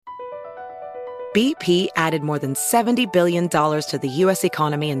BP added more than $70 billion to the U.S.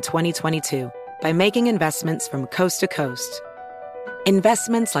 economy in 2022 by making investments from coast to coast.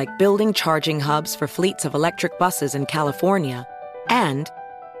 Investments like building charging hubs for fleets of electric buses in California and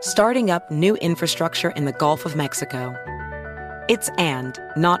starting up new infrastructure in the Gulf of Mexico. It's and,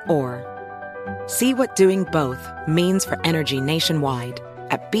 not or. See what doing both means for energy nationwide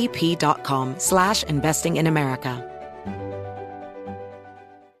at bp.com/investing in America.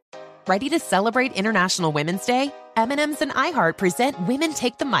 Ready to celebrate International Women's Day? M&M's and iHeart present Women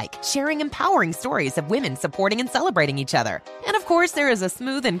Take the Mic, sharing empowering stories of women supporting and celebrating each other. And of course, there is a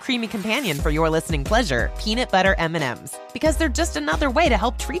smooth and creamy companion for your listening pleasure, peanut butter M&M's. Because they're just another way to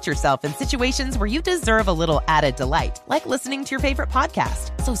help treat yourself in situations where you deserve a little added delight, like listening to your favorite podcast.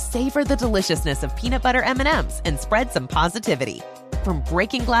 So savor the deliciousness of peanut butter M&M's and spread some positivity. From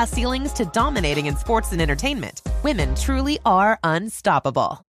breaking glass ceilings to dominating in sports and entertainment, women truly are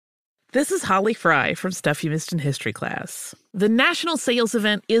unstoppable. This is Holly Fry from Stuff You Missed in History class. The national sales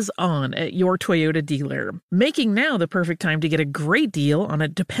event is on at your Toyota dealer, making now the perfect time to get a great deal on a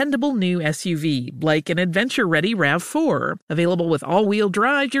dependable new SUV, like an adventure-ready RAV4. Available with all-wheel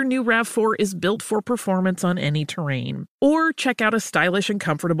drive, your new RAV4 is built for performance on any terrain. Or check out a stylish and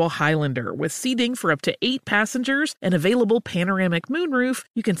comfortable Highlander with seating for up to 8 passengers and available panoramic moonroof.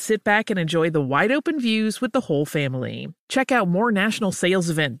 You can sit back and enjoy the wide-open views with the whole family. Check out more national sales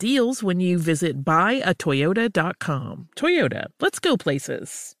event deals when you visit buyatoyota.com. Toyota, let's go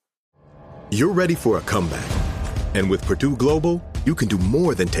places. You're ready for a comeback. And with Purdue Global, you can do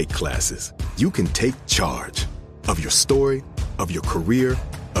more than take classes. You can take charge of your story, of your career,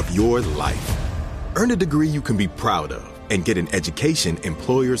 of your life. Earn a degree you can be proud of and get an education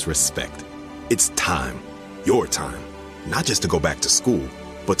employers respect. It's time, your time, not just to go back to school,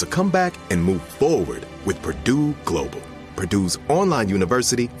 but to come back and move forward with Purdue Global, Purdue's online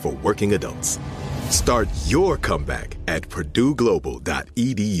university for working adults. Start your comeback at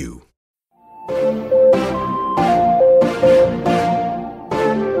purdueglobal.edu.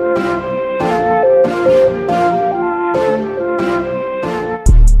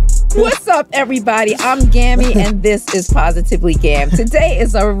 What's up, everybody? I'm Gammy, and this is Positively Gam. Today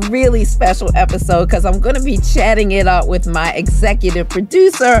is a really special episode because I'm going to be chatting it up with my executive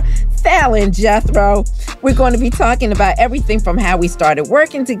producer, Fallon Jethro. We're going to be talking about everything from how we started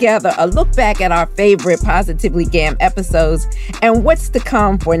working together, a look back at our favorite Positively Gam episodes, and what's to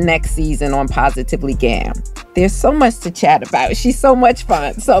come for next season on Positively Gam. There's so much to chat about. She's so much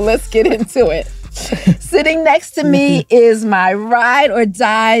fun, so let's get into it. Sitting next to me is my ride or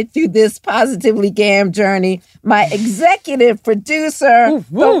die through this Positively Gam journey, my executive producer,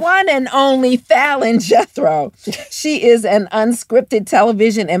 the one and only Fallon Jethro. She is an unscripted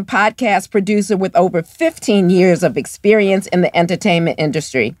television and podcast producer with over 15 years of experience in the entertainment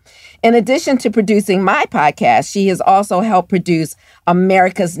industry. In addition to producing my podcast, she has also helped produce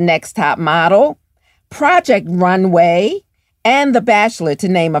America's Next Top Model, Project Runway, and The Bachelor, to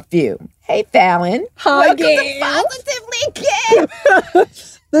name a few. Hey, Fallon. Hi, Welcome to Positively Gam.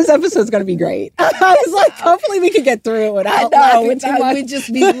 This episode's going to be great. I was like, hopefully we can get through it without laughing too much. We'd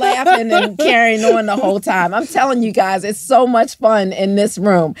just be laughing and carrying on the whole time. I'm telling you guys, it's so much fun in this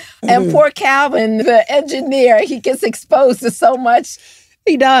room. And poor Calvin, the engineer, he gets exposed to so much.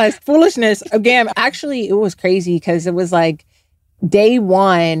 He does. Foolishness. Again, actually, it was crazy because it was like day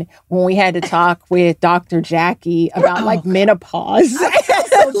one when we had to talk with Dr. Jackie about like menopause. So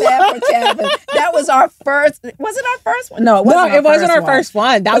bad for Calvin. That was our first. Was it our first one? No, it wasn't our first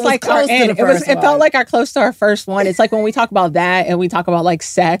one. That was like our end. It felt like our close to our first one. It's like when we talk about that and we talk about like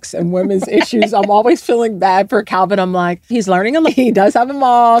sex and women's issues, I'm always feeling bad for Calvin. I'm like, he's learning a lot. He does have a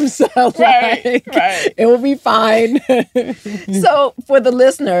mom, so right. It will be fine. So for the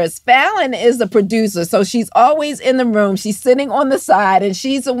listeners, Fallon is the producer, so she's always in the room. She's sitting on the side, and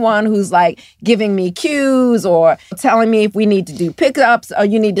she's the one who's like giving me cues or telling me if we need to do pickups or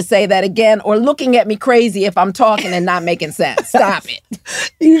you need to say that again, or looking at me crazy if I'm talking and not making sense. Stop it.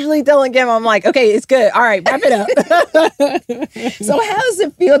 Usually telling him, I'm like, okay, it's good. All right, wrap it up. So how does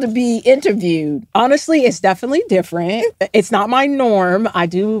it feel to be interviewed? Honestly, it's definitely different. It's not my norm. I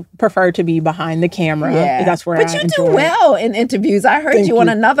do prefer to be behind the camera. Yeah. That's where But you do well in interviews. I heard you on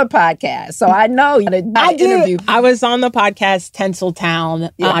another podcast, so I know you interview. I was on the podcast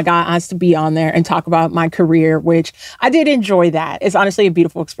Tinseltown. I got asked to be on there and talk about my career, which I did enjoy that. It's honestly a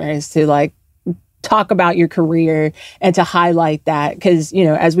beautiful experience to like talk about your career and to highlight that because, you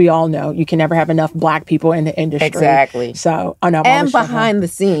know, as we all know, you can never have enough Black people in the industry. Exactly. So, I know. And behind the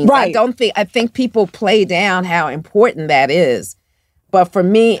scenes. Right. I think people play down how important that is. But for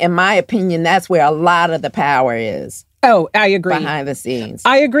me, in my opinion, that's where a lot of the power is. Oh, I agree. Behind the scenes.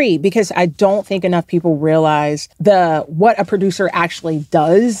 I agree, because I don't think enough people realize what a producer actually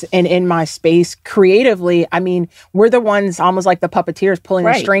does. And in my space creatively, I mean, we're the ones almost like the puppeteers pulling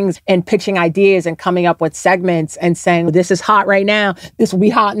the strings and pitching ideas and coming up with segments and saying, this is hot right now. This will be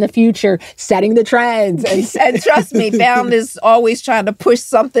hot in the future, setting the trends. And trust me, Fallon is always trying to push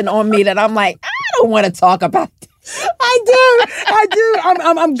something on me that I'm like, I don't want to talk about this. I do.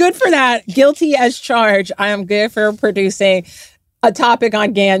 I'm good for that. Guilty as charged. I am good for producing a topic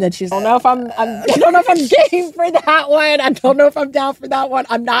on GAM that she's. I don't know if I'm game for that one. I don't know if I'm down for that one.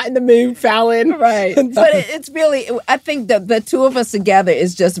 I'm not in the mood, Fallon. Right. But it's really, I think that the two of us together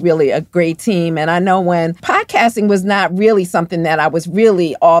is just really a great team. And I know when podcasting was not really something that I was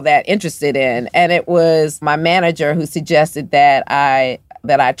really all that interested in, and it was my manager who suggested that I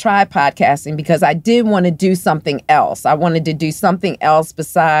tried podcasting because I did want to do something else. I wanted to do something else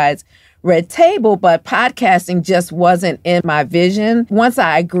besides Red Table, but podcasting just wasn't in my vision. Once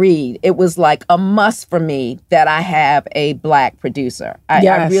I agreed, it was like a must for me that I have a Black producer.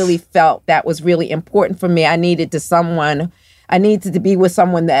 I really felt that was really important for me. I needed to be with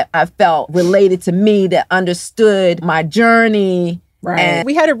someone that I felt related to me, that understood my journey. Right. And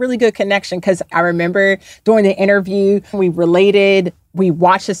we had a really good connection because I remember during the interview, we related, we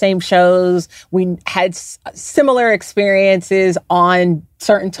watched the same shows, we had similar experiences on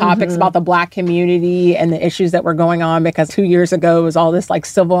certain topics about the Black community and the issues that were going on, because 2 years ago it was all this like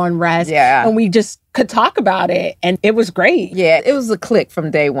civil unrest. Yeah. And we just could talk about it, and it was great. Yeah, it was a click from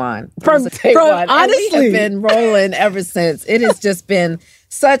day one. From day one. Honestly. And we have been rolling ever since. It has just been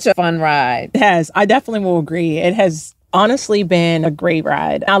such a fun ride. It has. I definitely will agree. It has honestly been a great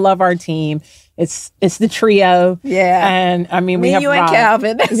ride. I love our team. It's the trio. Yeah. And I mean, you and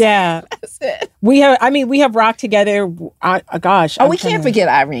Calvin. That's it. We have rocked together. We can't forget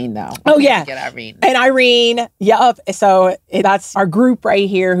Irene though. And Irene. Yup. So that's our group right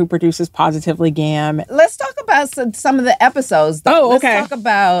here who produces Positively GAM. Let's talk about some of the episodes though. Oh, okay. Let's talk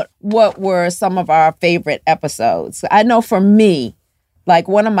about what were some of our favorite episodes. I know for me, like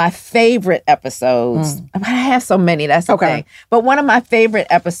one of my favorite episodes, I have so many, that's the thing. But one of my favorite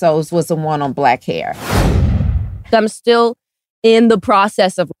episodes was the one on Black hair. I'm still in the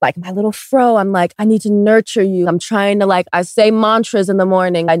process of like my little fro. I'm like, I need to nurture you. I'm trying to I say mantras in the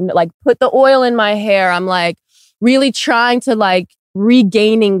morning. I like put the oil in my hair. I'm like really trying to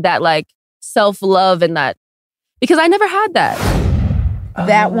regaining that self-love and that, because I never had that.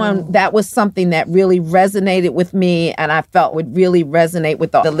 That was something that really resonated with me, and I felt would really resonate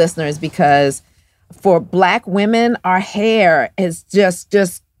with the listeners, because for Black women, our hair is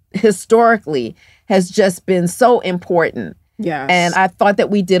just historically has just been so important. Yes. And I thought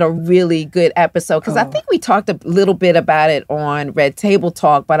that we did a really good episode, because I think we talked a little bit about it on Red Table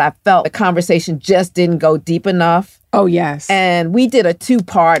Talk, but I felt the conversation just didn't go deep enough. Oh, yes. And we did a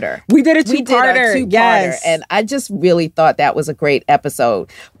two-parter. Yes. And I just really thought that was a great episode.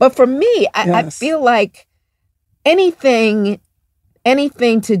 But for me, I feel like anything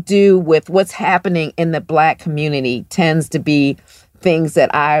to do with what's happening in the Black community tends to be things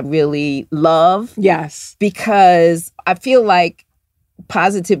that I really love. Yes. Because I feel like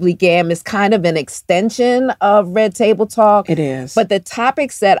Positively GAM is kind of an extension of Red Table Talk. It is. But the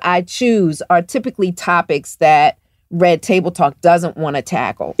topics that I choose are typically topics that Red Table Talk doesn't want to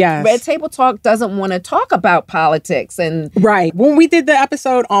tackle. Yes. Red Table Talk doesn't want to talk about politics. And right. When we did the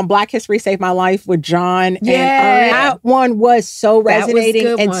episode on Black History Saved My Life with John, and that one was so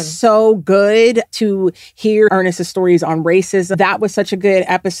resonating and so good to hear Ernest's stories on racism. That was such a good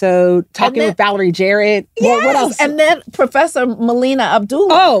episode. Talking with Valerie Jarrett. Yes. What else? And then Professor Melina Abdullah.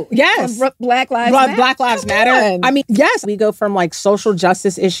 Oh, yes. From Black Lives Matter. Black Lives Matter. I mean, yes. We go from social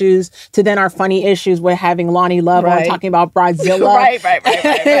justice issues to then our funny issues with having Lonnie Love on talking about Bridezilla. Right.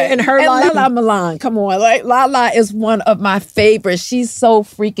 And her life. Lala Milan, come on. Lala is one of my favorites. She's so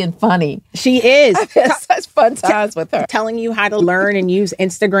freaking funny. She is. I've had such fun times with her. Telling you how to learn and use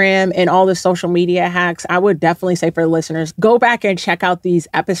Instagram and all the social media hacks. I would definitely say for listeners, go back and check out these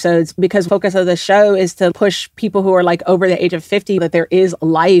episodes, because the focus of the show is to push people who are over the age of 50 that there is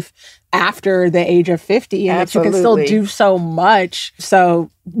life after the age of 50 and that you can still do so much. So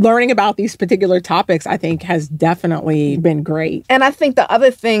learning about these particular topics, I think, has definitely been great. And I think the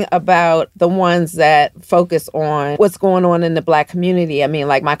other thing about the ones that focus on what's going on in the Black community, I mean,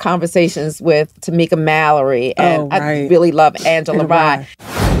 like my conversations with Tamika Mallory, and I really love Angela Rye.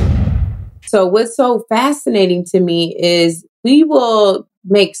 So what's so fascinating to me is we will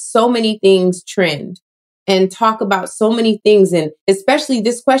make so many things trend and talk about so many things. And especially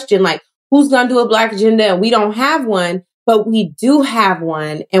this question, who's going to do a Black agenda? And we don't have one, but we do have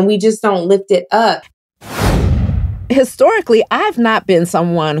one, and we just don't lift it up. historically, I've not been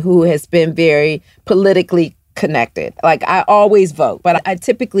someone who has been very politically connected. Like, I always vote, but I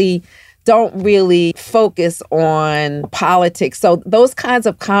typically don't really focus on politics. So those kinds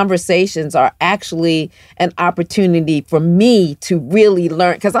of conversations are actually an opportunity for me to really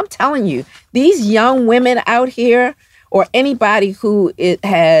learn. Because I'm telling you, these young women out here, or anybody who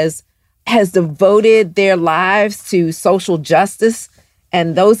has devoted their lives to social justice,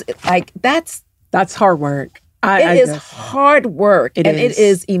 and those, like, that's hard work. It is hard work. It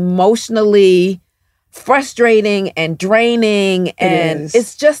is emotionally frustrating and draining, and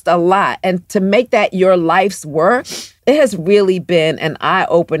it's just a lot. And to make that your life's work, it has really been an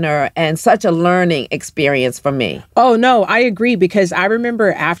eye-opener and such a learning experience for me. Oh, no, I agree, because I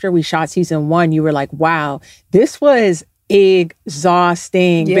remember after we shot season 1, you were like, wow, this was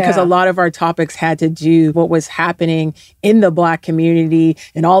exhausting, because a lot of our topics had to do what was happening in the Black community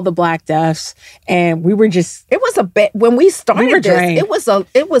and all the Black deaths. And we were just... It was a bit... When we started it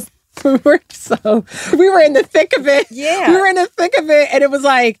was... we were in the thick of it. Yeah. We were in the thick of it. And it was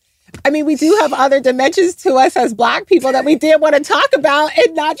like, I mean, we do have other dimensions to us as Black people that we did want to talk about,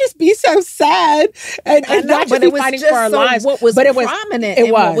 and not just be so sad and not just be fighting for our lives. What was prominent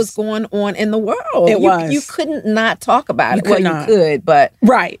and what was going on in the world. You couldn't not talk about it. You could, but...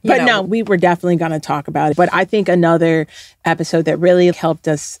 Right. But no, we were definitely going to talk about it. But I think another episode that really helped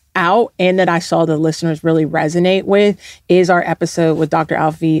us out, and that I saw the listeners really resonate with, is our episode with Dr.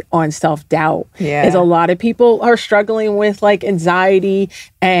 Alfie on self-doubt. Yeah. As a lot of people are struggling with like anxiety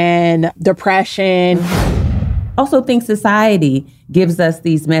and depression. Also think society gives us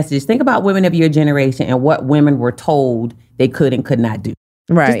these messages. Think about women of your generation and what women were told they could and could not do.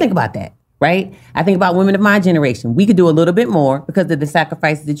 Right. Just think about that. Right? I think about women of my generation. We could do a little bit more because of the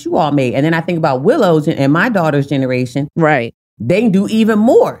sacrifices that you all made. And then I think about Willow's and my daughter's generation. Right. They do even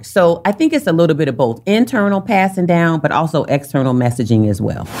more. So I think it's a little bit of both internal passing down, but also external messaging as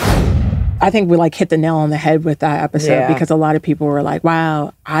well. I think we like hit the nail on the head with that episode, because a lot of people were like,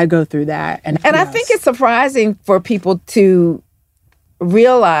 wow, I go through that. And I think it's surprising for people to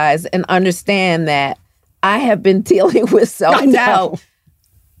realize and understand that I have been dealing with self-doubt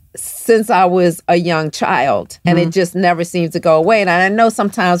since I was a young child, and it just never seems to go away. And I know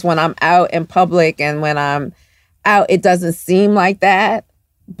sometimes when I'm out in public and when I'm out, it doesn't seem like that,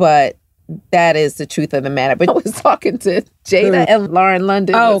 but that is the truth of the matter. But I was talking to Jada and Lauren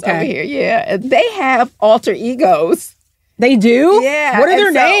London over here. Yeah, and they have alter egos. They do? Yeah. What are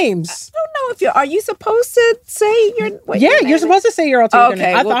their names? I don't know are you supposed to say your you're supposed to say your alter ego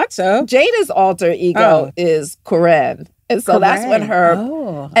name. I thought so. Jada's alter ego is Corinne. And so that's when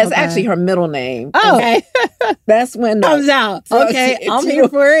it's actually her middle name. Oh, okay. That's when comes out. Okay, I'm here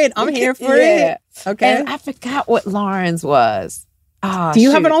for it. I'm here for it. Okay. And I forgot what Lauren's was. Do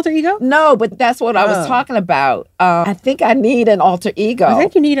you have an alter ego? No, but that's what I was talking about. I think I need an alter ego. I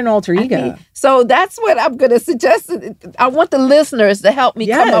think you need an alter ego. So that's what I'm going to suggest. I want the listeners to help me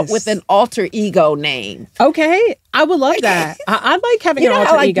come up with an alter ego name. Okay. I would love that. I like having an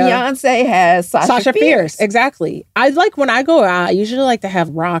alter ego. Beyonce has Sasha Fierce. Exactly. I like when I go out, I usually like to have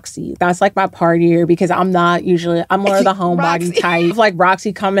Roxy. That's like my partier, because I'm more of the homebody type. Like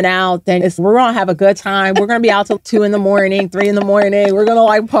Roxy coming out, then we're going to have a good time. We're going to be out till 2 in the morning, 3 in the morning. We're going to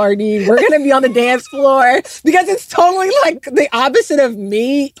like party. We're going to be on the dance floor, because it's totally like the opposite of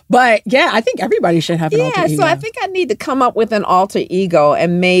me. But yeah, I think everybody should have an alter ego. So I think I need to come up with an alter ego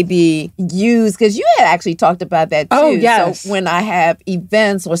and maybe use, because you had actually talked about that too. Oh, yes. So when I have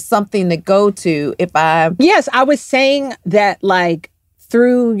events or something to go to, Yes, I was saying that like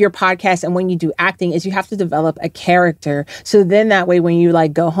through your podcast and when you do acting is you have to develop a character. So then that way when you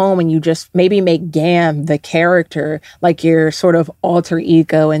like go home and you just maybe make Gam the character, like your sort of alter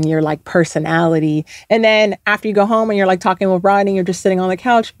ego and your like personality. And then after you go home and you're like talking with Rod and you're just sitting on the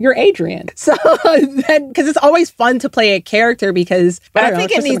couch, you're Adrian. So then, because it's always fun to play a character because... But I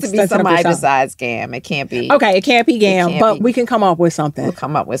think it needs to be somebody besides Gam. It can't be... Okay, it can't be Gam, but we can come up with something. We'll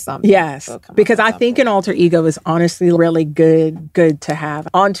come up with something. Yes, because I think an alter ego is honestly really good to have.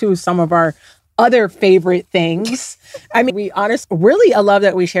 On to some of our other favorite things. I mean, really a love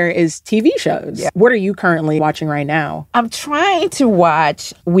that we share is TV shows. Yeah. What are you currently watching right now? I'm trying to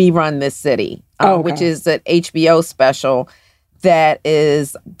watch We Run This City, which is an HBO special that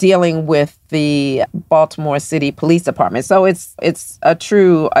is dealing with the Baltimore City Police Department. So it's a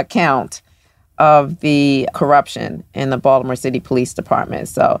true account of the corruption in the Baltimore City Police Department.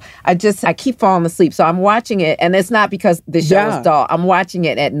 So I keep falling asleep. So I'm watching it, and it's not because the show is dull. I'm watching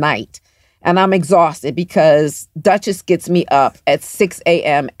it at night. and I'm exhausted because Duchess gets me up at 6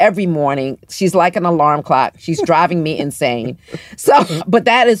 a.m. every morning. She's like an alarm clock. She's driving me insane. So, but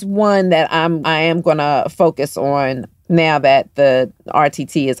that is one that I am going to focus on now that the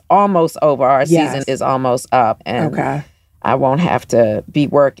RTT is almost over. Our season is almost up. And I won't have to be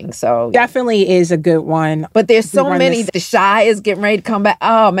working. So definitely is a good one. But there's so many. The Chi is getting ready to come back.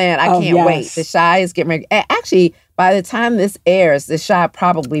 Oh man, I can't wait. The Chi is getting ready. Actually, by the time this airs, the Chi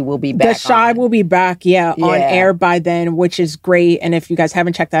probably will be back. The Chi will be back, on air by then, which is great. And if you guys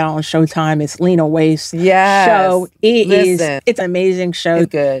haven't checked that out on Showtime, it's Lena Waithe show. It's an amazing show.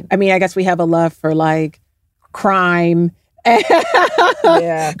 It's good. I mean, I guess we have a love for like crime.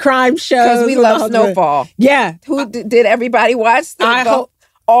 Crime shows because we love Snowfall. Did everybody watch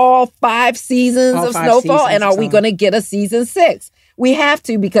all 5 seasons of Snowfall? And are we going to get a season 6? We have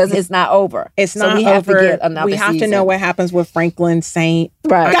to, because it's not over. It's not over. Have to get another we have season. To know what happens with Franklin Saint.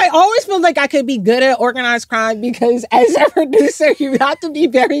 Right. I always feel like I could be good at organized crime because as a producer, you have to be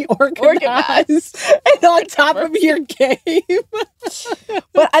very organized and on top of your game.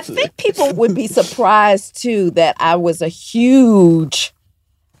 But I think people would be surprised too that I was a huge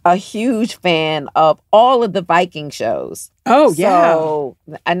fan of all of the Viking shows. Oh, so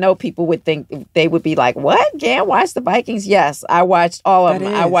I know people would think, they would be like, what? Can't watch the Vikings? Yes, I watched all of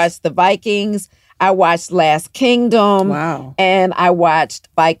them. I watched the Vikings. I watched Last Kingdom. Wow. And I watched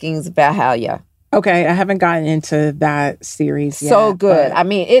Vikings Valhalla. Okay, I haven't gotten into that series yet. So good. I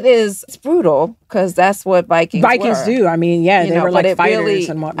mean, it's brutal because that's what Vikings were. Do. I mean, they were like fighters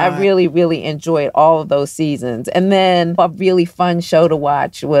and whatnot. I really, really enjoyed all of those seasons. And then a really fun show to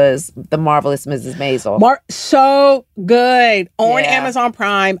watch was The Marvelous Mrs. Maisel. So good. On Amazon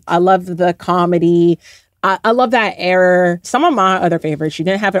Prime. I love the comedy. I love that era. Some of my other favorites, you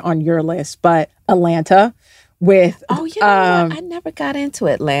didn't have it on your list, but Atlanta. With I never got into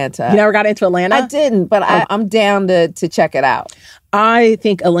Atlanta. You never got into Atlanta? I didn't, but I'm down to check it out. I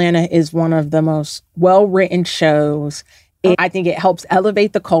think Atlanta is one of the most well-written shows. I think it helps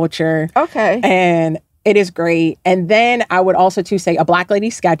elevate the culture. Okay. And it is great. And then I would also too say a Black Lady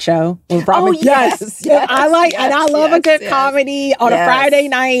sketch show with Robin. I love a good comedy on a Friday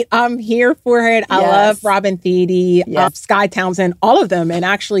night. I'm here for it. I love Robin Thede, Sky Townsend, all of them, and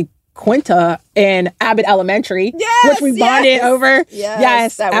actually Quinta in Abbott Elementary, which we bonded over.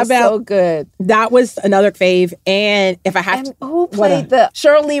 Yes, that was so good. That was another fave. And if I have to, who played the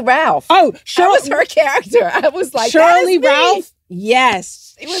Shirley Ralph? Oh, that was her character. I was like, Shirley Ralph.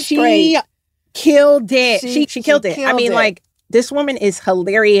 Yes, it was great. Killed it. She killed it. I mean, like, this woman is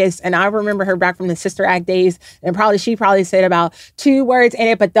hilarious. And I remember her back from the Sister Act days. And she probably said about 2 words in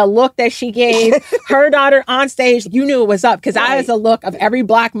it. But the look that she gave her daughter on stage, you knew it was up. Because I was a look of every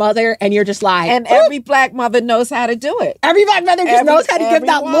Black mother. And you're just like. And every Black mother knows how to do it. Every Black mother just knows how to give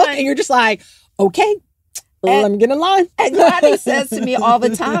that look. And you're just like, okay. Let me get in line. And Rodney says to me all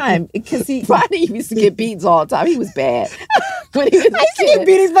the time, because Rodney used to get beatings all the time. He was bad. I used to get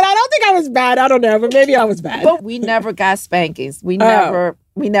beatings, but I don't think I was bad. I don't know, but maybe I was bad. But we never got spankings. We never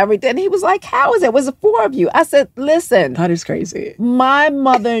did. And he was like, how is it? Was it 4 of you? I said, listen. That is crazy. My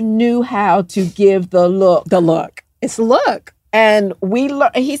mother knew how to give the look. The look. It's the look. And we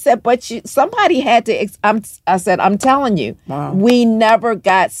learned, he said, but somebody had to, I said, I'm telling you, we never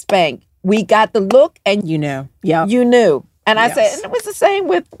got spanked. We got the look, and you knew. Yeah, you knew. And I said, and it was the same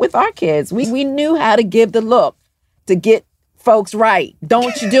with our kids. We knew how to give the look to get folks right.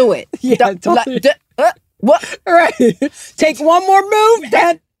 Don't you do it? What? Right. Take one more move.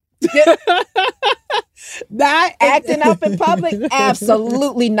 That acting up in public,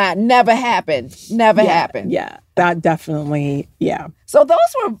 absolutely not. Never happened. Never happened. Yeah, that definitely. Yeah. So those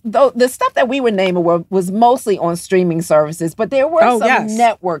were the stuff that we were naming was mostly on streaming services, but there were some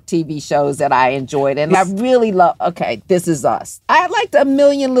network TV shows that I enjoyed, and I really love. Okay, This Is Us. I liked A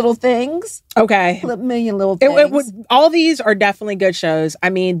Million Little Things. Okay, A Million Little Things. All these are definitely good shows. I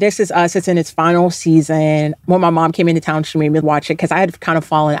mean, This Is Us. It's in its final season. When my mom came into town, she made me watch it because I had kind of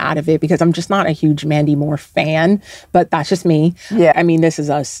fallen out of it because I'm just not a huge Mandy Moore fan. But that's just me. Yeah. I mean, This Is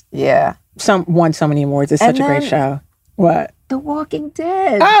Us. Yeah. Won so many awards. It's such a great show. What? The Walking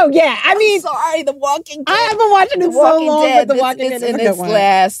Dead. Oh, yeah. I mean, sorry, The Walking Dead. I haven't been watching it so long, but The Walking Dead is in its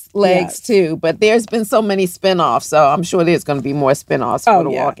last legs, too. But there's been so many spinoffs, so I'm sure there's going to be more spinoffs for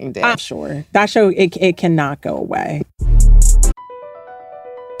The Walking Dead. I'm sure. That show, it cannot go away.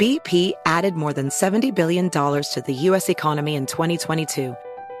 BP added more than $70 billion to the U.S. economy in 2022.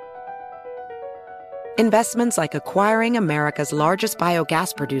 Investments like acquiring America's largest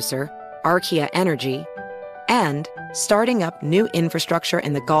biogas producer, Archaea Energy, and starting up new infrastructure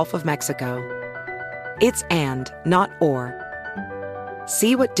in the Gulf of Mexico. It's and, not or.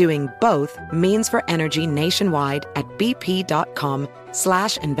 See what doing both means for energy nationwide at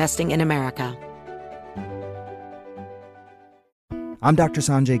bp.com/investing in America. I'm Dr.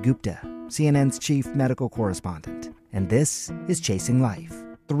 Sanjay Gupta, CNN's chief medical correspondent, and this is Chasing Life.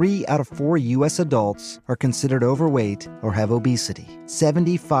 3 out of 4 U.S. adults are considered overweight or have obesity.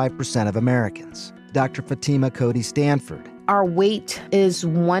 75% of Americans. Dr. Fatima Cody Stanford. Our weight is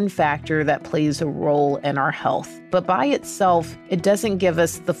one factor that plays a role in our health, but by itself, it doesn't give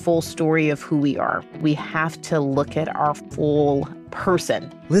us the full story of who we are. We have to look at our full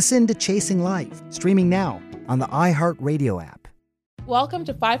person. Listen to Chasing Life, streaming now on the iHeartRadio app. Welcome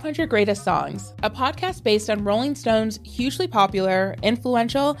to 500 Greatest Songs, a podcast based on Rolling Stone's hugely popular,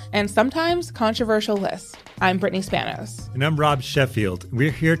 influential, and sometimes controversial list. I'm Brittany Spanos. And I'm Rob Sheffield. We're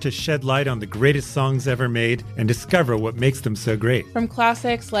here to shed light on the greatest songs ever made and discover what makes them so great. From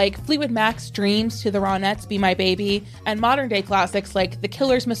classics like Fleetwood Mac's Dreams to the Ronettes' Be My Baby, and modern-day classics like The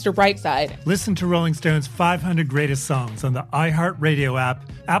Killers' Mr. Brightside. Listen to Rolling Stone's 500 Greatest Songs on the iHeartRadio app,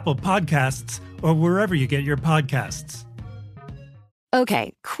 Apple Podcasts, or wherever you get your podcasts.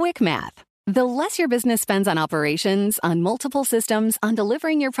 Okay, quick math. The less your business spends on operations, on multiple systems, on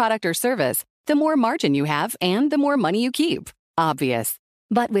delivering your product or service, the more margin you have and the more money you keep. Obvious.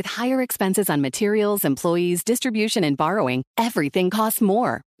 But with higher expenses on materials, employees, distribution, and borrowing, everything costs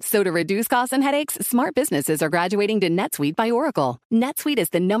more. So to reduce costs and headaches, smart businesses are graduating to NetSuite by Oracle. NetSuite is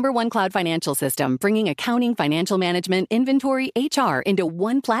the #1 cloud financial system, bringing accounting, financial management, inventory, HR into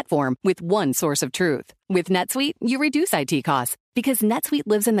one platform with one source of truth. With NetSuite, you reduce IT costs because NetSuite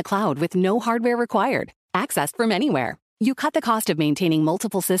lives in the cloud with no hardware required, accessed from anywhere. You cut the cost of maintaining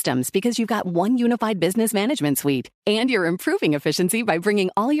multiple systems because you've got one unified business management suite. And you're improving efficiency by bringing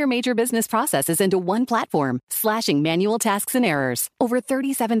all your major business processes into one platform, slashing manual tasks and errors. Over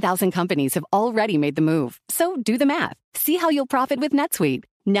 37,000 companies have already made the move. So do the math. See how you'll profit with NetSuite.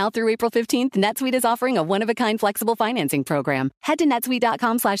 Now through April 15th, NetSuite is offering a one-of-a-kind flexible financing program. Head to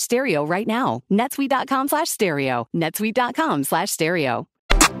netsuite.com/stereo right now. netsuite.com/stereo. netsuite.com/stereo.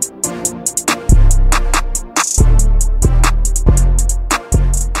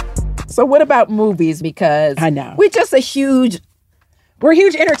 So what about movies? Because I know we're just we're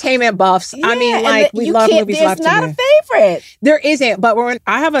huge entertainment buffs. Yeah, I mean, like we love movies. It's not a favorite. There isn't, but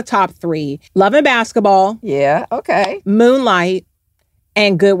I have a top 3: Love and Basketball. Yeah, okay. Moonlight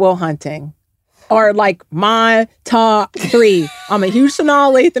and Good Will Hunting are like my top 3. I'm a huge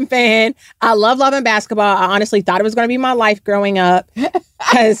Sanaa Lathan fan. I love Love and Basketball. I honestly thought it was going to be my life growing up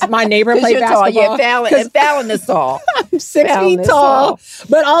because my neighbor played basketball. Tall. Yeah, Fallon is tall. I'm 6 feet tall.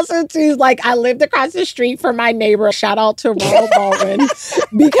 But also, too, like I lived across the street from my neighbor. Shout out to Ronald Baldwin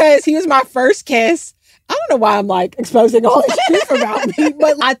because he was my first kiss. I don't know why I'm like exposing all this truth about me,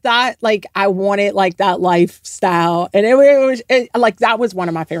 but I thought like I wanted like that lifestyle. And it was like that was one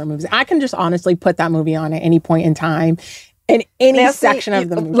of my favorite movies. I can just honestly put that movie on at any point in time. In any section of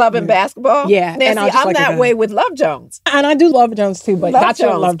the movie. Love and Basketball? Yeah. Now, I'm that way with Love Jones. And I do Love Jones too, but that's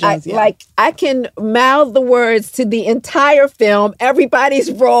your Love Jones. I can mouth the words to the entire film,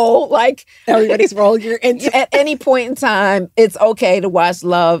 everybody's role. You're into. At any point in time, it's okay to watch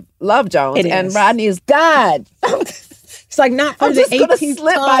Love Jones. And Rodney is God. It's like not for I'm the just going to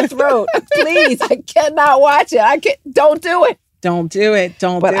slit my throat. Please, I cannot watch it. Don't do it. Don't do it.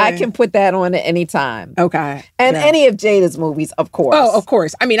 But I can put that on at any time. Okay. And any of Jada's movies, of course. Oh, of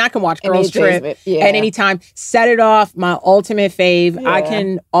course. I mean, I can watch Girls Trip at any time. Set It Off, my ultimate fave. Yeah. I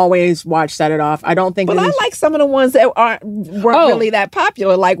can always watch Set It Off. I don't think. But I like some of the ones that weren't really that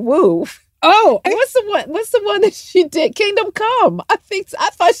popular, like Woo. Oh, what's the one that she did? Kingdom Come. I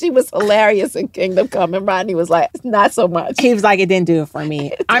thought she was hilarious in Kingdom Come, and Rodney was like, not so much. He was like, it didn't do it for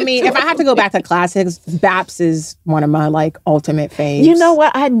me. I mean, if I have to go back to classics, Baps is one of my like ultimate faves. You know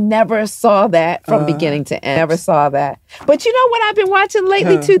what? I never saw that from beginning to end. Never saw that. But you know what I've been watching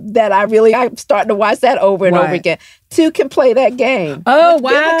lately too? That I'm starting to watch that over and over again. Two Can Play That Game. Oh,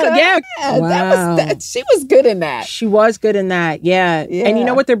 wow. Yeah. Wow. She was good in that. She was good in that. Yeah. And you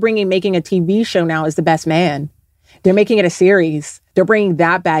know what they're making a TV show now is The Best Man. They're making it a series. They're bringing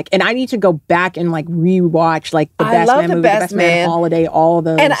that back. And I need to go back and like rewatch like The Best Man movie, The Best Man Holiday, all of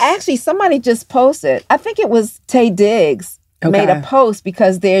those. And actually somebody just posted, I think it was Taye Diggs made a post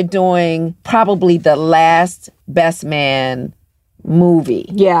because they're doing probably the last Best Man movie.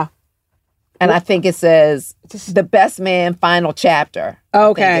 Yeah. And I think it says The Best Man Final Chapter.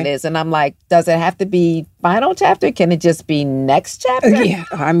 I think it is. And I'm like, does it have to be final chapter? Can it just be next chapter? Yeah,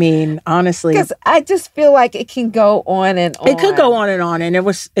 I mean, honestly. Because I just feel like it can go on and on. It could go on. And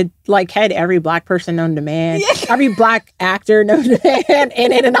it like had every Black person known to man, every Black actor known to man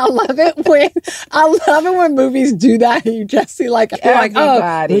in it. And I love it when movies do that. And you just see like,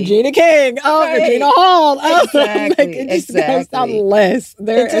 oh, Regina King, Regina Hall. Exactly. It just goes down the list.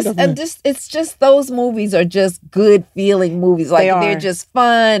 It's just those movies are just good feeling movies. Like they're just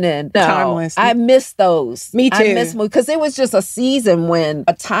fun and timeless. I miss those. Me too. I miss movies because it was just a season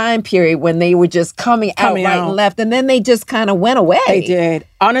a time period when they were just coming out and left, and then they just kind of went away. They did.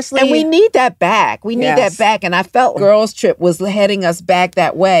 Honestly. And we need that back. We need that back. And I felt Girls Trip was heading us back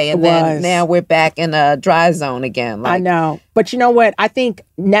that way. And then now we're back in a dry zone again. I know. But you know what? I think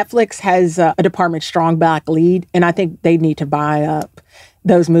Netflix has a department strong Black lead, and I think they need to buy up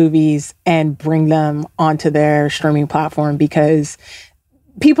those movies and bring them onto their streaming platform because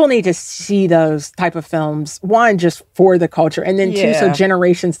people need to see those type of films, one, just for the culture, and then two, so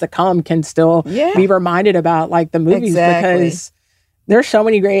generations to come can still be reminded about like the movies because there's so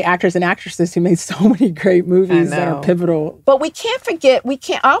many great actors and actresses who made so many great movies that are pivotal. But we can't forget,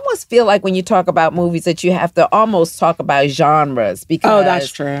 I almost feel like when you talk about movies that you have to almost talk about genres because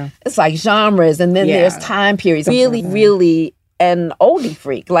that's true. It's like genres and then there's time periods. Really an oldie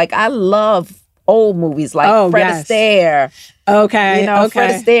freak. Like I love old movies like Fred Astaire. Okay.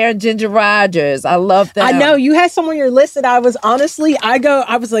 Fred Astaire and Ginger Rogers. I love them. I know. You had some on your list that I was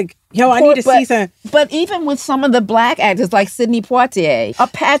like, I need to see some. But even with some of the Black actors like Sidney Poitier, A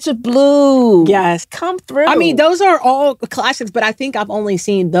Patch of Blue. Yes. Come through. I mean, those are all classics, but I think I've only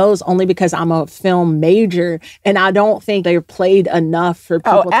seen those only because I'm a film major and I don't think they're played enough for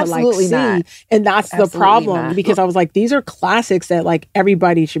people to like see. Not. And that's the problem because I was like, these are classics that like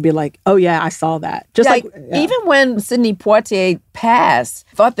everybody should be like, oh yeah, I saw that. Just even when Sidney Poitier passed,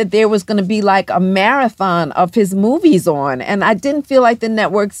 thought that there was going to be like a marathon of his movies on. And I didn't feel like the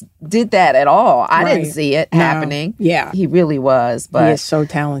networks did that at all. I didn't see it happening. Yeah. He really was. But he is so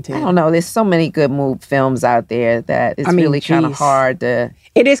talented. I don't know. There's so many good films out there that it's really kind of hard to...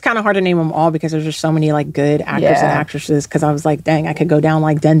 It is kind of hard to name them all because there's just so many like good actors and actresses. Because I was like, dang, I could go down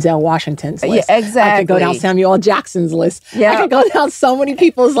like Denzel Washington's list. Yeah, exactly. I could go down Samuel L. Jackson's list. Yeah. I could go down so many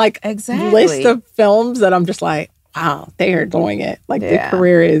people's like list of films that I'm just like, wow, they are doing it. Like their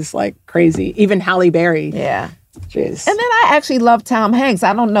career is like crazy. Even Halle Berry. Yeah. Jeez. And then I actually love Tom Hanks.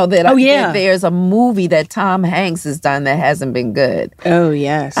 I don't know that there's a movie that Tom Hanks has done that hasn't been good. Oh,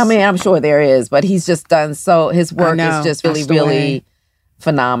 yes. I mean, I'm sure there is, but he's just done his work is just really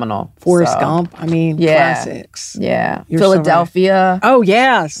phenomenal. Forrest Gump. I mean, classics. Yeah. Philadelphia. So oh,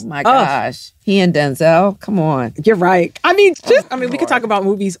 yes. Oh, my gosh. He and Denzel. Come on. You're right. I mean, we could talk about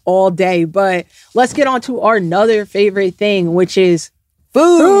movies all day, but let's get on to our another favorite thing, which is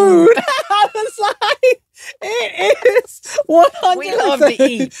food. I was like, it is 100%. We love to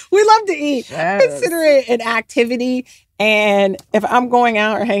eat. We love to eat. Yes. Consider it an activity. And if I'm going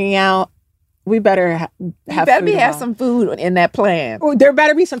out or hanging out, we better have some food in that plan. There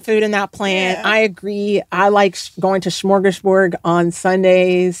better be some food in that plan. Yeah. I agree. I like going to Smorgasburg on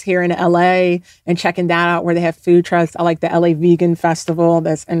Sundays here in LA and checking that out where they have food trucks. I like the LA Vegan Festival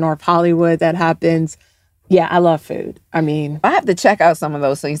that's in North Hollywood that happens. Yeah, I love food. I mean, I have to check out some of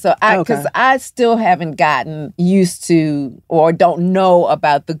those things. So because I still haven't gotten used to or don't know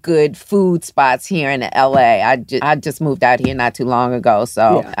about the good food spots here in LA. I just moved out here not too long ago,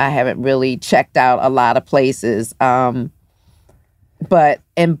 so I haven't really checked out a lot of places. But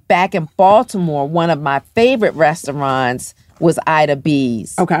back in Baltimore, one of my favorite restaurants was Ida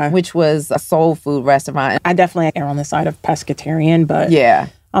B's, which was a soul food restaurant. I definitely err on the side of pescatarian, but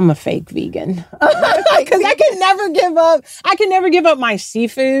I'm a fake vegan because I can never give up my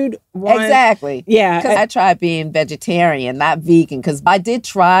seafood. Exactly. Yeah. Because I tried being vegetarian, not vegan, because I did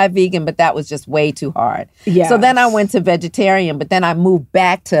try vegan, but that was just way too hard. Yeah. So then I went to vegetarian, but then I moved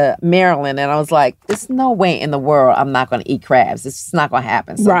back to Maryland and I was like, there's no way in the world I'm not going to eat crabs. It's just not going to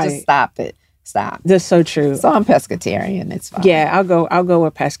happen. So just stop it. Stop. That's so true. So I'm pescatarian. It's fine. Yeah, I'll go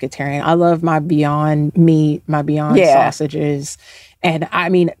with pescatarian. I love my Beyond Meat, my Beyond sausages. And I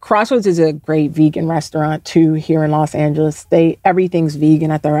mean, Crossroads is a great vegan restaurant too here in Los Angeles. Everything's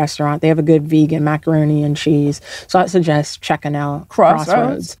vegan at the restaurant. They have a good vegan macaroni and cheese. So I suggest checking out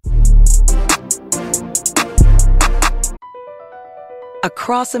Crossroads.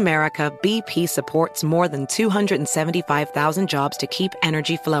 Across America, BP supports more than 275,000 jobs to keep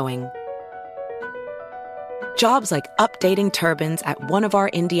energy flowing. Jobs like updating turbines at one of our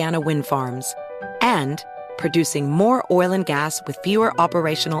Indiana wind farms and producing more oil and gas with fewer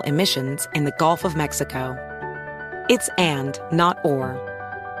operational emissions in the Gulf of Mexico. It's and, not or.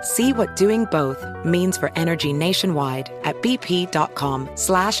 See what doing both means for energy nationwide at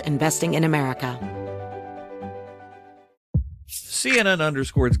bp.com/investing in America.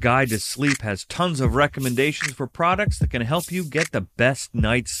 CNN_'s Guide to Sleep has tons of recommendations for products that can help you get the best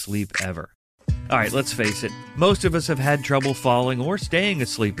night's sleep ever. All right, let's face it, most of us have had trouble falling or staying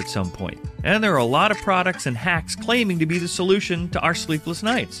asleep at some point, and there are a lot of products and hacks claiming to be the solution to our sleepless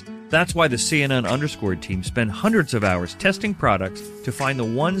nights. That's why the CNN_ team spend hundreds of hours testing products to find the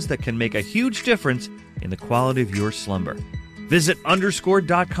ones that can make a huge difference in the quality of your slumber. Visit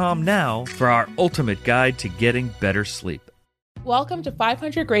underscore.com now for our ultimate guide to getting better sleep. Welcome to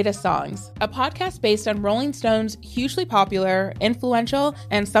 500 Greatest Songs, a podcast based on Rolling Stone's hugely popular, influential,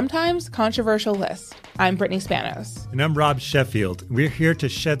 and sometimes controversial list. I'm Brittany Spanos. And I'm Rob Sheffield. We're here to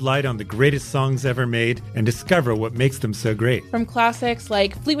shed light on the greatest songs ever made and discover what makes them so great. From classics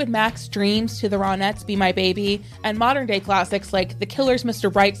like Fleetwood Mac's Dreams to the Ronettes' Be My Baby, and modern-day classics like The Killers'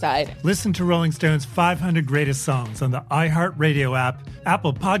 Mr. Brightside. Listen to Rolling Stone's 500 Greatest Songs on the iHeartRadio app,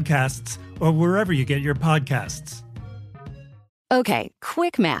 Apple Podcasts, or wherever you get your podcasts. Okay,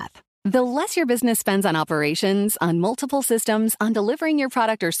 quick math. The less your business spends on operations, on multiple systems, on delivering your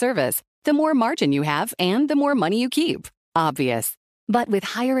product or service, the more margin you have and the more money you keep. Obvious. But with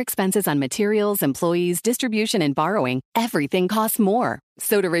higher expenses on materials, employees, distribution, and borrowing, everything costs more.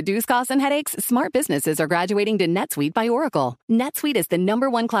 So to reduce costs and headaches, smart businesses are graduating to NetSuite by Oracle. NetSuite is the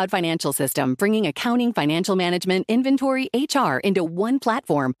 #1 cloud financial system, bringing accounting, financial management, inventory, HR into one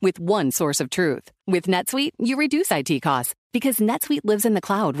platform with one source of truth. With NetSuite, you reduce IT costs because NetSuite lives in the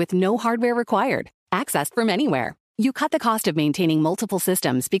cloud with no hardware required, accessed from anywhere. You cut the cost of maintaining multiple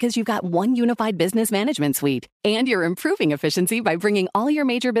systems because you've got one unified business management suite. And you're improving efficiency by bringing all your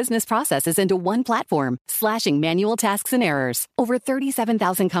major business processes into one platform, slashing manual tasks and errors. Over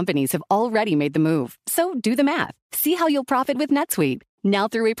 37,000 companies have already made the move. So do the math. See how you'll profit with NetSuite. Now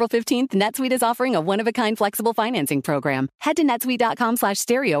through April 15th, NetSuite is offering a one-of-a-kind flexible financing program. Head to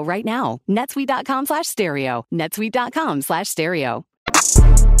netsuite.com/stereo right now. netsuite.com/stereo. netsuite.com/stereo.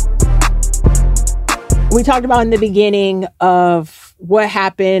 We talked about in the beginning of what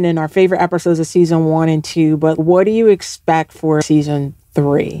happened in our favorite episodes of season 1 and 2, but what do you expect for season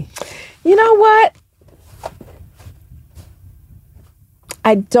 3? You know what?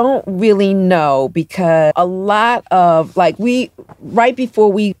 I don't really know, because a lot of right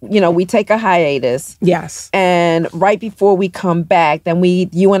before we take a hiatus. Yes. And right before we come back, then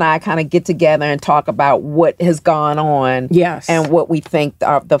you and I kind of get together and talk about what has gone on. Yes. And what we think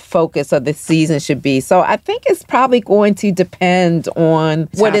the focus of the season should be. So I think it's probably going to depend on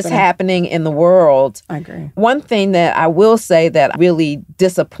what is happening in the world. I agree. One thing that I will say that I'm really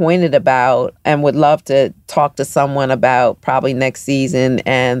disappointed about and would love to talk to someone about probably next season,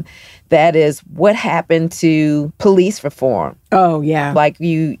 and that is what happened to police reform. Oh, yeah. Like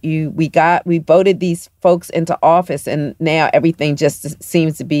we voted these folks into office, and now everything just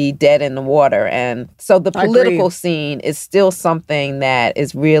seems to be dead in the water. And so the political scene is still something that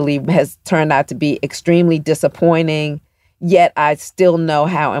has turned out to be extremely disappointing. Yet I still know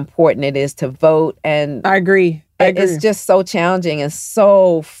how important it is to vote. And I agree. It's just so challenging and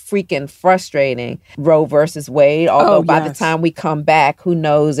so freaking frustrating. Roe versus Wade. Although by the time we come back, who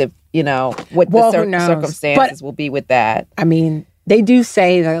knows if, what the circumstances will be with that. I mean, they do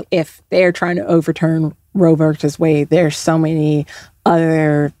say that if they're trying to overturn Roe versus Wade, there's so many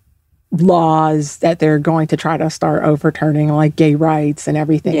other laws that they're going to try to start overturning, like gay rights and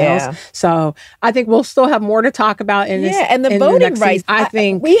everything else. So I think we'll still have more to talk about in this. And the voting rights. I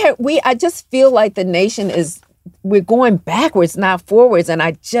think I just feel like the nation we're going backwards, not forwards. And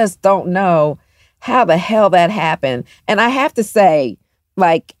I just don't know how the hell that happened. And I have to say,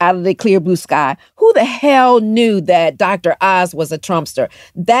 like, out of the clear blue sky, who the hell knew that Dr. Oz was a Trumpster?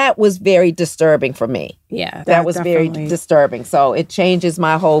 That was very disturbing for me. Yeah, that was very disturbing. So it changes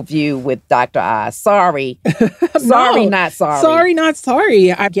my whole view with Dr. Oz. Sorry. Sorry, not sorry. Sorry, not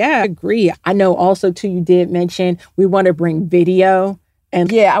sorry. I agree. I know also, too, you did mention we want to bring video. And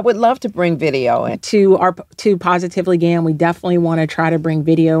I would love to bring video to Positively Gam. We definitely want to try to bring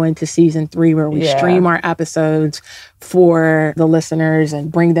video into season 3, where we stream our episodes for the listeners and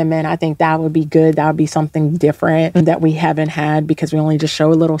bring them in. I think that would be good. That would be something different that we haven't had, because we only just show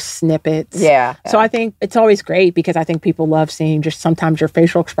little snippets. Yeah. So I think it's always great, because I think people love seeing just sometimes your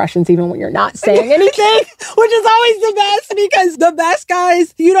facial expressions, even when you're not saying anything, which is always the best, because the best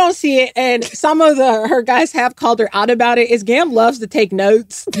guys, you don't see it. And some of her guys have called her out about it, is Gam loves to take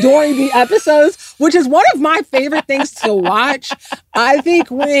notes during the episodes, which is one of my favorite things to watch. I think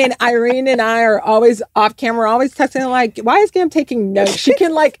when Irene and I are always off camera, always texting like, why is Gam taking notes?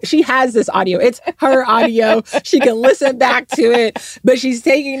 She has this audio. It's her audio. She can listen back to it, but she's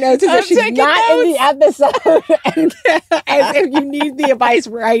taking notes as if she's not in the episode. As if you need the advice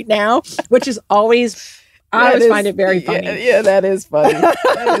right now, which is always... I always find it very funny. Yeah, that is funny.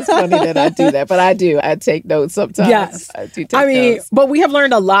 That is funny that I do that. But I do. I take notes sometimes. Yes. I do take notes. But we have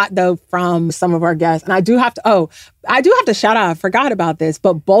learned a lot, though, from some of our guests. And I do have to shout out, I forgot about this,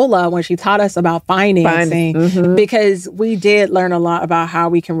 but Bola, when she taught us about financing, because we did learn a lot about how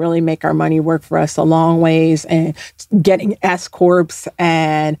we can really make our money work for us a long ways and getting S-Corps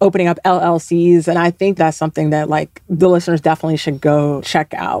and opening up LLCs. And I think that's something that like the listeners definitely should go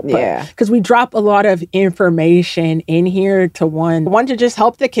check out. Because we drop a lot of information in here to one to just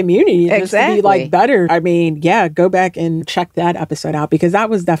help the community just to be like better. I mean, yeah, go back and check that episode out because that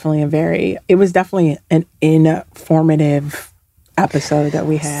was definitely an informative episode that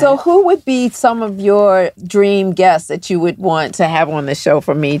we had. So who would be some of your dream guests that you would want to have on the show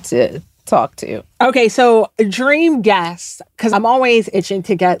for me to talk to? Okay, so dream guests, because I'm always itching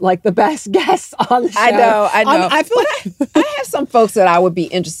to get like the best guests on the show. I know. I feel like I have some folks that I would be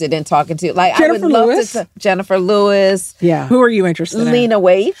interested in talking to. Like Jennifer I would love Lewis? to Jennifer Lewis. Yeah. Who are you interested in? Lena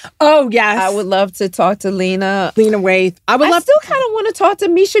Waithe. Oh, yes. I would love to talk to Lena Waithe. I still kind of want to talk to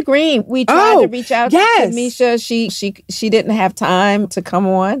Misha Green. We tried to reach out to Misha. She didn't have time to come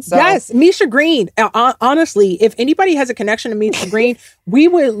on. So. Yes, Misha Green. Honestly, if anybody has a connection to Misha Green, we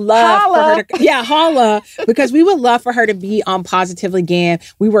would love for her to holla, because we would love for her to be on Positively Gam.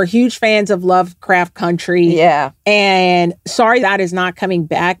 We were huge fans of Lovecraft Country. Yeah. And sorry that is not coming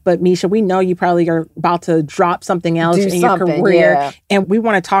back, but Misha, we know you probably are about to drop something else in your career. And we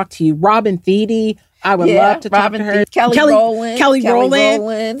want to talk to you. Robin Thede, I would love to talk to her. Kelly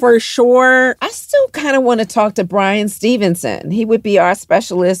Rowland, for sure. I still kind of want to talk to Brian Stevenson. He would be our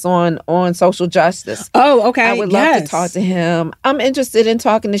specialist on social justice. Oh, okay. I would love to talk to him. I'm interested in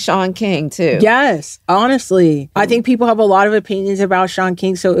talking to Sean King, too. Yes, honestly. I think people have a lot of opinions about Sean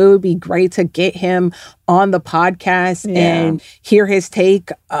King, so it would be great to get him on the podcast and hear his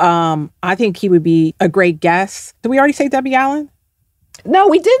take. I think he would be a great guest. Did we already say Debbie Allen? No,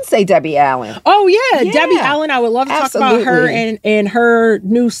 we didn't say Debbie Allen. Oh, yeah. Debbie Allen. I would love to talk about her and her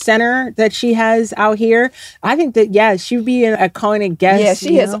new center that she has out here. I think that, she would be an iconic guest. Yeah,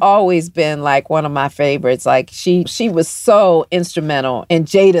 she has always been like one of my favorites. Like she was so instrumental in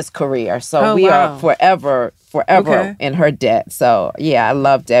Jada's career. So we are forever in her debt. So, yeah, I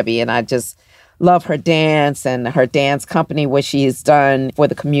love Debbie and I just love her dance and her dance company, what she has done for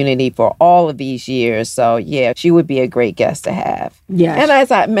the community for all of these years. So, yeah, she would be a great guest to have. Yeah. And as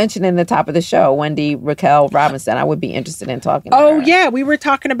I mentioned in the top of the show, Wendy Raquel Robinson, I would be interested in talking to her. Oh, yeah. We were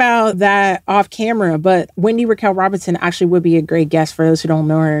talking about that off camera, but Wendy Raquel Robinson actually would be a great guest. For those who don't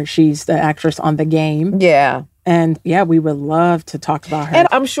know her, she's the actress on The Game. Yeah. And, yeah, we would love to talk about her. And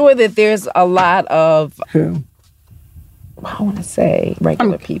I'm sure that there's a lot of... Who? I want to say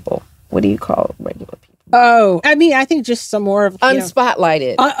regular people. What do you call regular people? Oh, I mean, I think just some more of...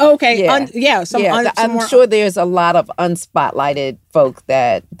 Unspotlighted. Okay. I'm sure there's a lot of unspotlighted folk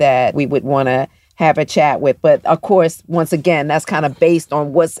that we would want to have a chat with. But of course, once again, that's kind of based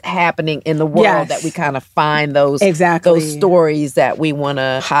on what's happening in the world that we kind of find those stories that we want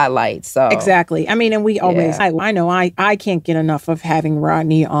to highlight. So exactly. I mean, and we always, I know I can't get enough of having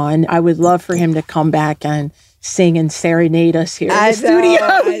Rodney on. I would love for him to come back and sing and serenade us here in the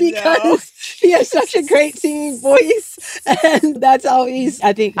studio because he has such a great singing voice. And that's always,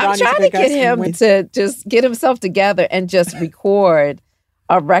 I think, I'm trying to get him to just get himself together and just record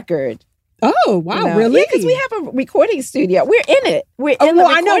a record. Oh, wow, really? Yeah, because we have a recording studio. We're in it. We're in the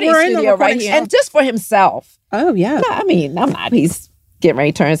recording studio right here. And just for himself. Oh, yeah. No, I mean, he's getting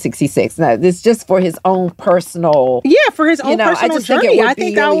ready to turn 66. No, this is just for his own personal... Yeah, for his own personal journey. I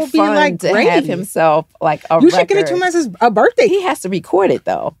think that would be like to great. Have himself like a You record. should get it to him as a birthday. He has to record it,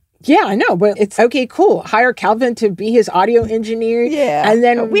 though. Yeah, I know, but it's okay, cool. Hire Calvin to be his audio engineer. Yeah. And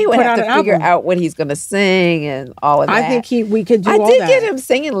then we would have to figure out what he's going to sing and all of that. I think we could do all that. I did get him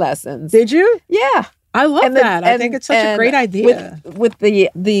singing lessons. Did you? Yeah. I love that. I think it's such a great idea. With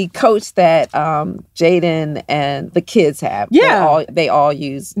the coach that Jaden and the kids have. Yeah. They all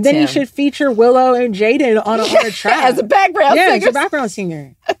use Then Tim. you should feature Willow and Jaden on a track. As a background singer. Yeah, as a background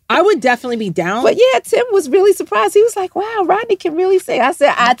singer. I would definitely be down. But yeah, Tim was really surprised. He was like, wow, Rodney can really sing. I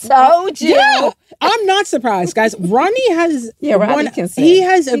said, I told you. Yeah, I'm not surprised, guys. Rodney has Rodney can sing. He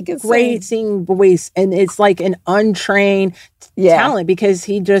has a great singing voice, and it's like an untrained talent because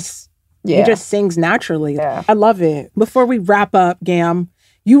he just He just sings naturally. I love it. Before we wrap up, Gam,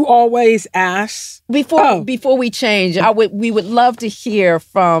 you always ask. Before we change, we would love to hear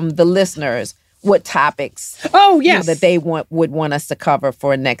from the listeners what topics that they would want us to cover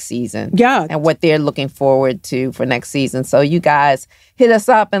for next season. Yeah. And what they're looking forward to for next season. So you guys hit us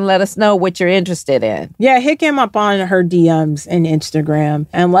up and let us know what you're interested in. Yeah, hit Gam up on her DMs and Instagram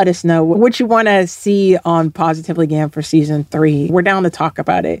and let us know what you want to see on Positively Gam for season 3. We're down to talk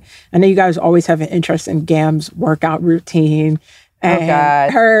about it. I know you guys always have an interest in Gam's workout routine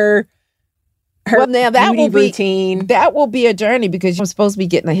and her that will routine. That will be a journey because you're supposed to be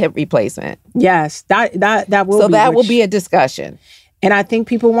getting a hip replacement. Yes, that will. So be, that will be a discussion. And I think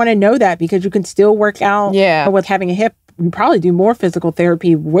people want to know that because you can still work out with having a hip. You probably do more physical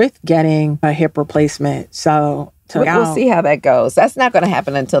therapy with getting a hip replacement. So we'll see how that goes. That's not going to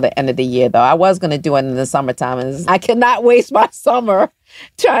happen until the end of the year, though. I was going to do it in the summertime, and I cannot waste my summer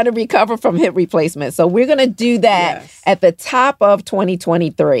trying to recover from hip replacement. So we're going to do that at the top of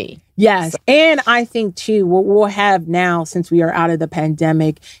 2023. Yes. And I think, too, what we'll have now, since we are out of the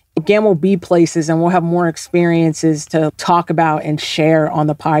pandemic, Gam will be places and we'll have more experiences to talk about and share on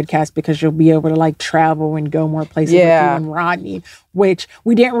the podcast because you'll be able to like travel and go more places with you and Rodney, which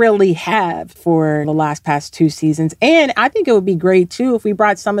we didn't really have for the past 2 seasons. And I think it would be great, too, if we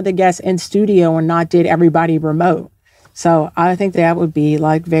brought some of the guests in studio and not did everybody remote. So I think that would be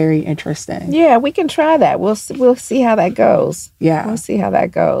like very interesting. Yeah, we can try that. We'll see how that goes. Yeah. We'll see how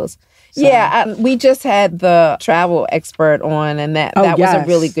that goes. So. We just had the travel expert on, and that was a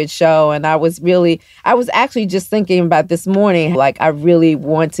really good show. And I was actually just thinking about this morning, like I really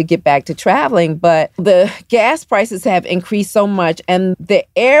want to get back to traveling, but the gas prices have increased so much and the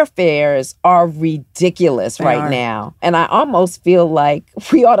airfares are ridiculous right now. And I almost feel like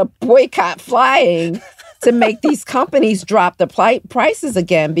we ought to boycott flying to make these companies drop the prices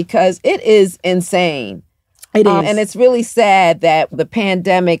again because it is insane. It is. And it's really sad that the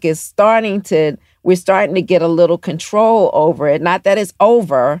pandemic is we're starting to get a little control over it. Not that it's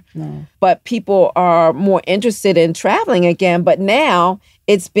over, but people are more interested in traveling again. But now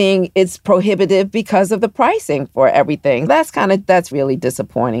it's prohibitive because of the pricing for everything. That's really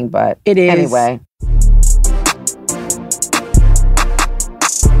disappointing, but it is. Anyway.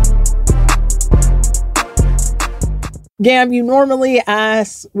 Gam, you normally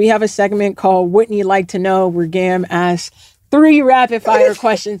ask, we have a segment called Wouldn't You Like to Know, where Gam asks 3 rapid fire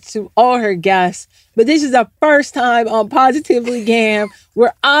questions to all her guests. But this is the first time on Positively Gam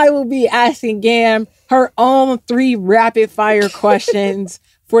where I will be asking Gam her own 3 rapid fire questions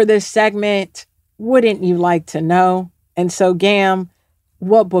for this segment. Wouldn't you like to know? And so, Gam,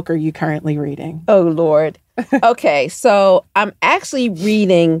 what book are you currently reading? Oh, Lord. Okay, so I'm actually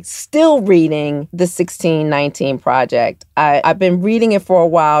still reading the 1619 Project. I've been reading it for a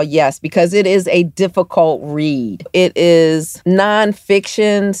while, yes, because it is a difficult read. It is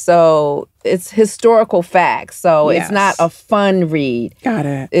nonfiction, so it's historical facts. So it's not a fun read. Got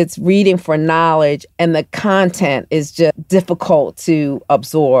it. It's reading for knowledge, and the content is just difficult to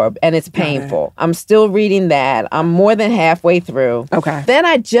absorb, and it's painful. I'm still reading that. I'm more than halfway through. Okay. Then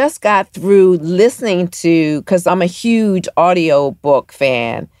I just got through listening to, because I'm a huge audiobook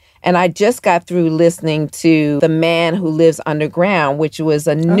fan, and I just got through listening to The Man Who Lives Underground, which was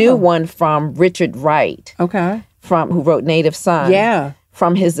a new one from Richard Wright. Okay. Who wrote Native Son. Yeah.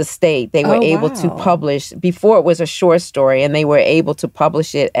 From his estate. They were able to publish, before it was a short story, and they were able to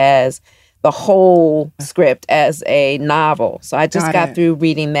publish it as the whole script as a novel. So I just got through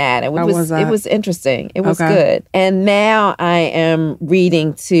reading that. It was interesting. It was good. And now I am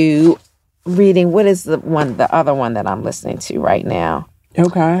reading, what is the other one that I'm listening to right now?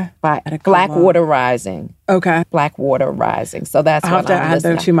 Okay. Blackwater Rising. Okay. Blackwater Rising. So that's what I'm listening to. I'll have to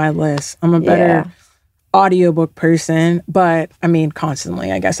add that to my list. I'm a better audiobook person, but I mean,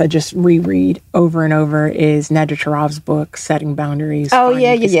 constantly, I guess I just reread over and over is Nedra Tarov's book, Setting Boundaries. Oh,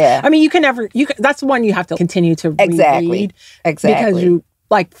 yeah. I mean, that's one you have to continue to reread. Exactly. Because you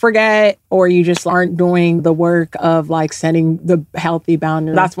like forget, or you just aren't doing the work of like setting the healthy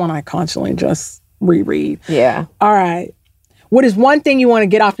boundaries. That's one I constantly just reread. Yeah. All right. What is one thing you want to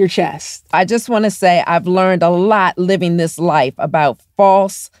get off your chest? I just want to say I've learned a lot living this life about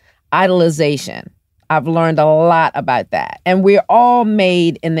false idolization. I've learned a lot about that. And we're all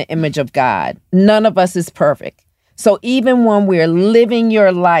made in the image of God. None of us is perfect. So even when we're living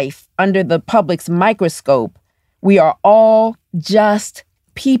your life under the public's microscope, we are all just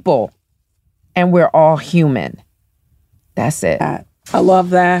people, and we're all human. That's it. I love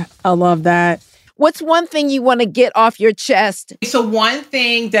that. What's one thing you want to get off your chest? So one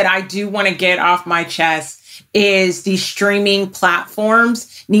thing that I do want to get off my chest is these streaming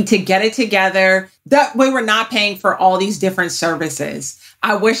platforms need to get it together. That way we're not paying for all these different services.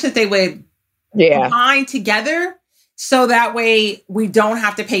 I wish that they would combine together so that way we don't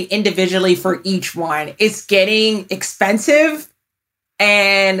have to pay individually for each one. It's getting expensive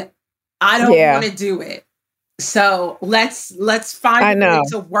and I don't want to do it. So let's find a way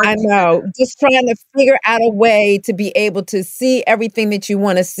to work. I know. Just trying to figure out a way to be able to see everything that you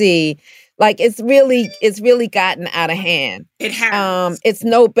want to see. Like it's really gotten out of hand. It has. It's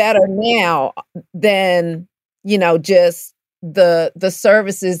no better now than, just the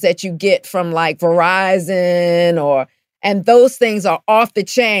services that you get from like Verizon and those things are off the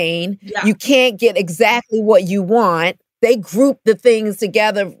chain. Yeah. You can't get exactly what you want. They group the things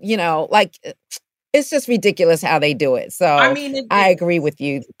together, like it's just ridiculous how they do it. So I agree with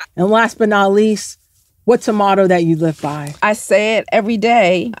you. And last but not least, what's a motto that you live by? I say it every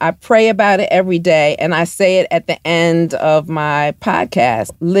day. I pray about it every day. And I say it at the end of my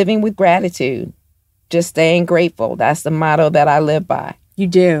podcast, living with gratitude, just staying grateful. That's the motto that I live by. You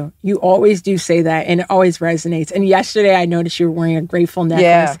do. You always do say that. And it always resonates. And yesterday I noticed you were wearing a grateful necklace.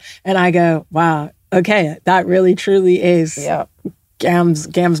 Yeah. And I go, wow, okay, that really truly is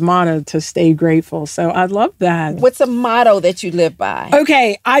GAM's motto, to stay grateful. So I love that. What's a motto that you live by?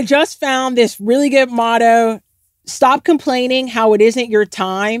 Okay, I just found this really good motto. Stop complaining how it isn't your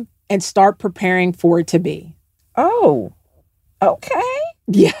time and start preparing for it to be. Oh, okay.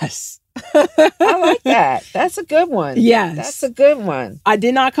 Yes. I like that. That's a good one. Yes. That's a good one. I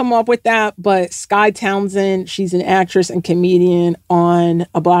did not come up with that, but Sky Townsend, she's an actress and comedian on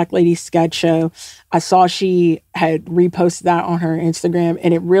a Black Lady sketch show. I saw she had reposted that on her Instagram,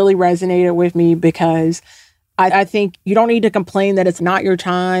 and it really resonated with me because I think you don't need to complain that it's not your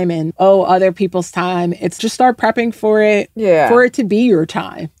time and, other people's time. It's just start prepping for it, for it to be your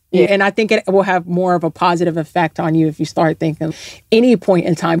time. Yeah. And I think it will have more of a positive effect on you if you start thinking any point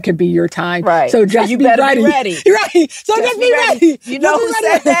in time could be your time. Right. So just you be better ready. Be ready. Right. So just be ready. You know who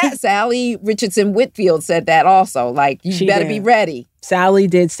said that? Sally Richardson Whitfield said that also. Like, you better be ready. Sally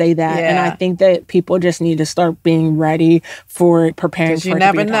did say that. Yeah. And I think that people just need to start being ready for preparing for it. You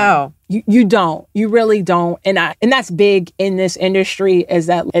never know. You don't. You really don't. And that's big in this industry, is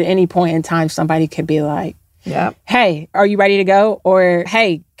that at any point in time, somebody could be like, hey, are you ready to go? Or,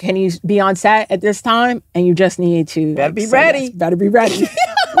 hey, can you be on set at this time? And you just need to better be ready. Yes, better be ready.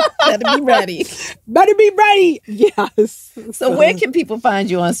 Better be ready. Better be ready. Yes. So where can people find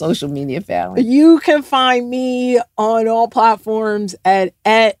you on social media, Fallon? You can find me on all platforms at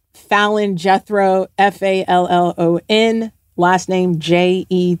Fallon Jethro, Fallon. Last name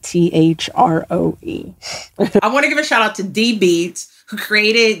Jethroe. I want to give a shout out to D Beats, who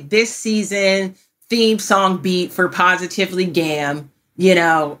created this season theme song beat for Positively GAM.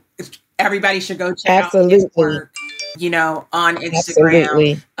 Everybody should go check out his work, on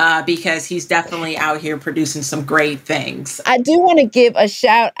Instagram, because he's definitely out here producing some great things. I do want to give a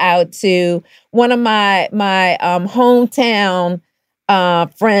shout out to one of my hometown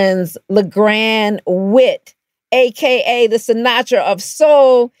friends, LeGrand Witt, aka the Sinatra of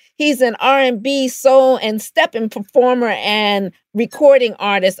Soul. He's an R&B, soul, and stepping performer and recording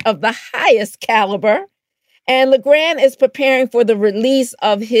artist of the highest caliber. And LeGrand is preparing for the release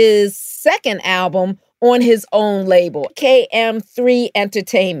of his second album on his own label, KM3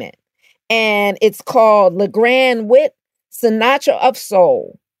 Entertainment. And it's called LeGrand Witt, Sinatra of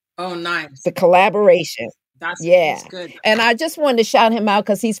Soul. Oh, nice. It's a collaboration. That's good. And I just wanted to shout him out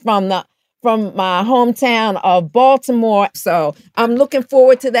because he's from my hometown of Baltimore. So I'm looking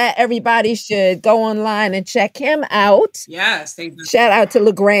forward to that. Everybody should go online and check him out. Yes. Shout out to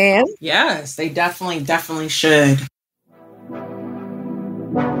LeGrand. Yes, they definitely should.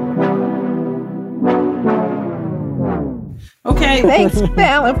 Okay. Thanks,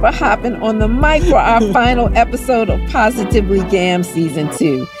 Fallon, for hopping on the mic for our final episode of Positively GAM Season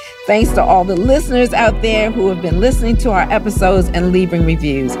 2. Thanks to all the listeners out there who have been listening to our episodes and leaving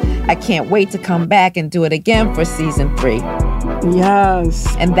reviews. I can't wait to come back and do it again for Season 3.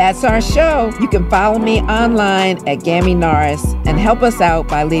 Yes. And that's our show. You can follow me online at Gammy Norris and help us out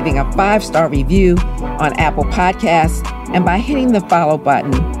by leaving a 5-star review on Apple Podcasts and by hitting the follow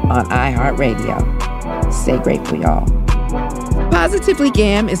button on iHeartRadio. Stay grateful, y'all. Positively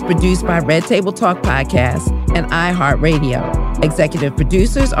GAM is produced by Red Table Talk Podcast and iHeartRadio. Executive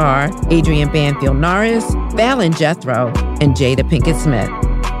producers are Adrian Banfield Norris, Fallon Jethro, and Jada Pinkett Smith.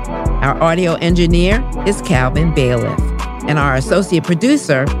 Our audio engineer is Calvin Bailiff, and our associate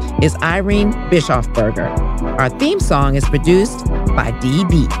producer is Irene Bischoffberger. Our theme song is produced by D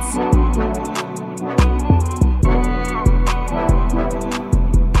Beats.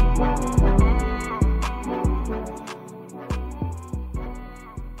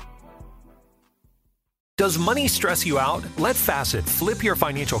 Does money stress you out? Let Facet flip your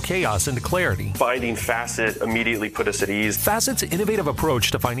financial chaos into clarity. Finding Facet immediately put us at ease. Facet's innovative approach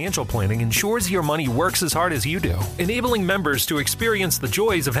to financial planning ensures your money works as hard as you do, enabling members to experience the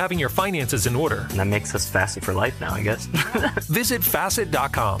joys of having your finances in order. And that makes us Facet for life now, I guess. Visit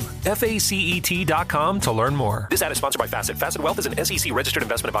Facet.com, FACET.com to learn more. This ad is sponsored by Facet. Facet Wealth is an SEC registered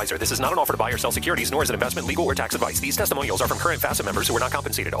investment advisor. This is not an offer to buy or sell securities, nor is it investment, legal, or tax advice. These testimonials are from current Facet members who are not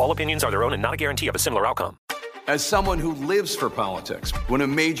compensated. All opinions are their own and not a guarantee of a similar outcome. As someone who lives for politics, when a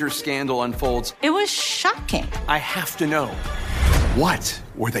major scandal unfolds, it was shocking. I have to know, what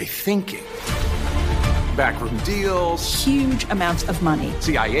were they thinking? Backroom deals, huge amounts of money,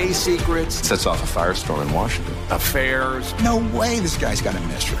 CIA secrets, sets off a firestorm in Washington, affairs. No way this guy's got a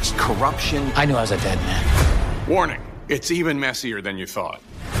mistress. Corruption. I knew I was a dead man. Warning, it's even messier than you thought.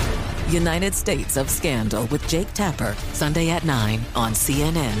 United States of Scandal with Jake Tapper, Sunday at 9 on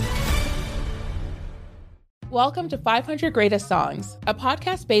CNN. Welcome to 500 Greatest Songs, a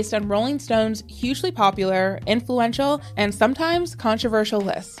podcast based on Rolling Stone's hugely popular, influential, and sometimes controversial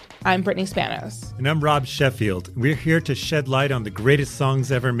list. I'm Brittany Spanos. And I'm Rob Sheffield. We're here to shed light on the greatest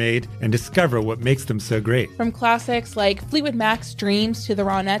songs ever made and discover what makes them so great. From classics like Fleetwood Mac's Dreams to the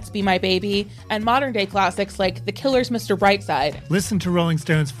Ronettes' Be My Baby, and modern-day classics like The Killer's Mr. Brightside. Listen to Rolling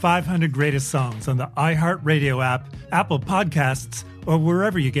Stone's 500 Greatest Songs on the iHeartRadio app, Apple Podcasts, or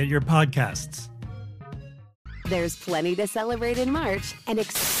wherever you get your podcasts. There's plenty to celebrate in March and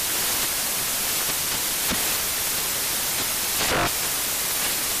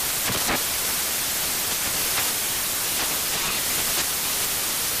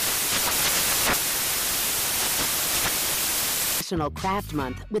National Craft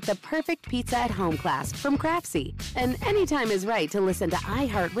Month with the perfect pizza at home class from Craftsy. And anytime is right to listen to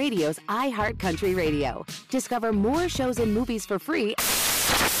iHeartRadio's iHeart Country Radio. Discover more shows and movies for free